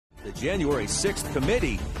the January 6th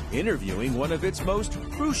committee interviewing one of its most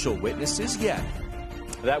crucial witnesses yet.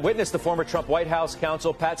 That witness, the former Trump White House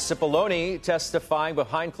counsel Pat Cipollone, testifying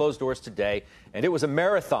behind closed doors today. And it was a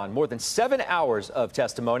marathon, more than 7 hours of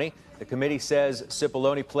testimony. The committee says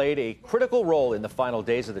Cipollone played a critical role in the final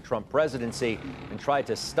days of the Trump presidency and tried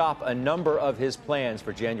to stop a number of his plans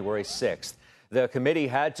for January 6th. The committee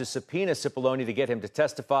had to subpoena Cipollone to get him to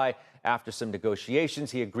testify. After some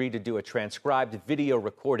negotiations, he agreed to do a transcribed video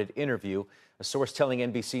recorded interview. A source telling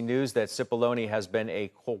NBC News that Cipollone has been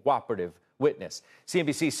a cooperative witness.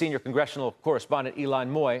 CNBC senior congressional correspondent Ilan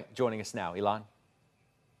Moy joining us now. Ilan.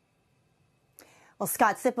 Well,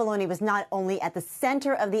 Scott, Cipollone was not only at the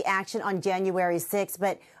center of the action on January 6th,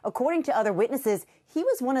 but according to other witnesses, he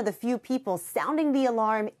was one of the few people sounding the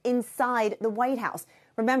alarm inside the White House.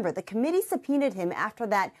 Remember, the committee subpoenaed him after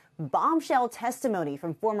that bombshell testimony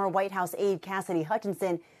from former White House aide Cassidy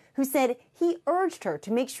Hutchinson, who said he urged her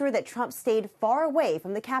to make sure that Trump stayed far away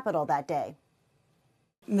from the Capitol that day.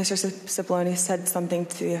 Mr. Cipollone said something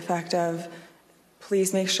to the effect of,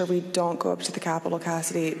 please make sure we don't go up to the Capitol,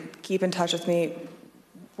 Cassidy. Keep in touch with me.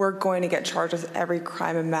 We're going to get charged with every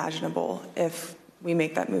crime imaginable if we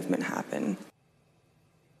make that movement happen.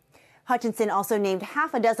 Hutchinson also named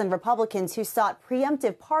half a dozen Republicans who sought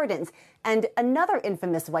preemptive pardons, and another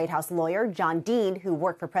infamous White House lawyer, John Dean, who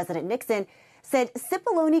worked for President Nixon, said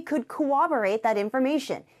Cipollone could corroborate that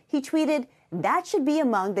information. He tweeted, "That should be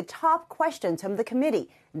among the top questions from the committee.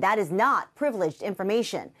 That is not privileged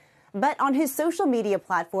information." But on his social media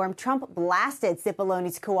platform, Trump blasted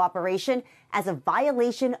Cipollone's cooperation as a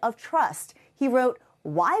violation of trust. He wrote,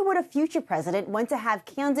 "Why would a future president want to have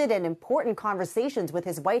candid and important conversations with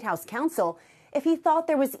his White House counsel if he thought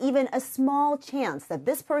there was even a small chance that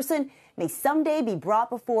this person may someday be brought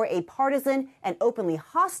before a partisan and openly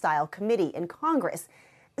hostile committee in Congress?"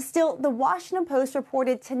 Still, the Washington Post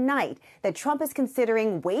reported tonight that Trump is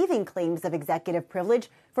considering waiving claims of executive privilege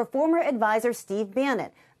for former advisor Steve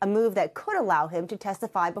Bannon, a move that could allow him to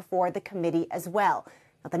testify before the committee as well.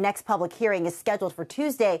 Now, the next public hearing is scheduled for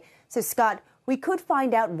Tuesday, so Scott, we could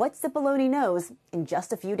find out what Cipollone knows in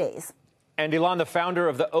just a few days. And Ilan, the founder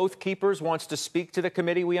of the Oath Keepers, wants to speak to the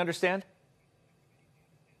committee, we understand?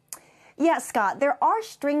 Yes, Scott, there are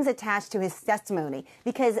strings attached to his testimony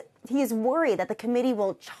because he is worried that the committee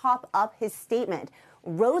will chop up his statement.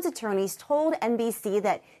 Rhodes attorneys told NBC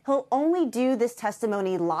that he'll only do this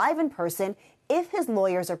testimony live in person if his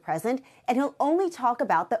lawyers are present, and he'll only talk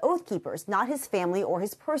about the Oath Keepers, not his family or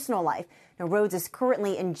his personal life. Now, Rhodes is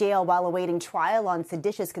currently in jail while awaiting trial on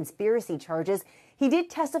seditious conspiracy charges. He did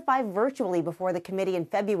testify virtually before the committee in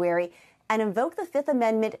February and invoked the Fifth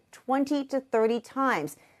Amendment 20 to 30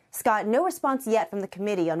 times. Scott, no response yet from the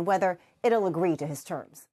committee on whether it'll agree to his terms.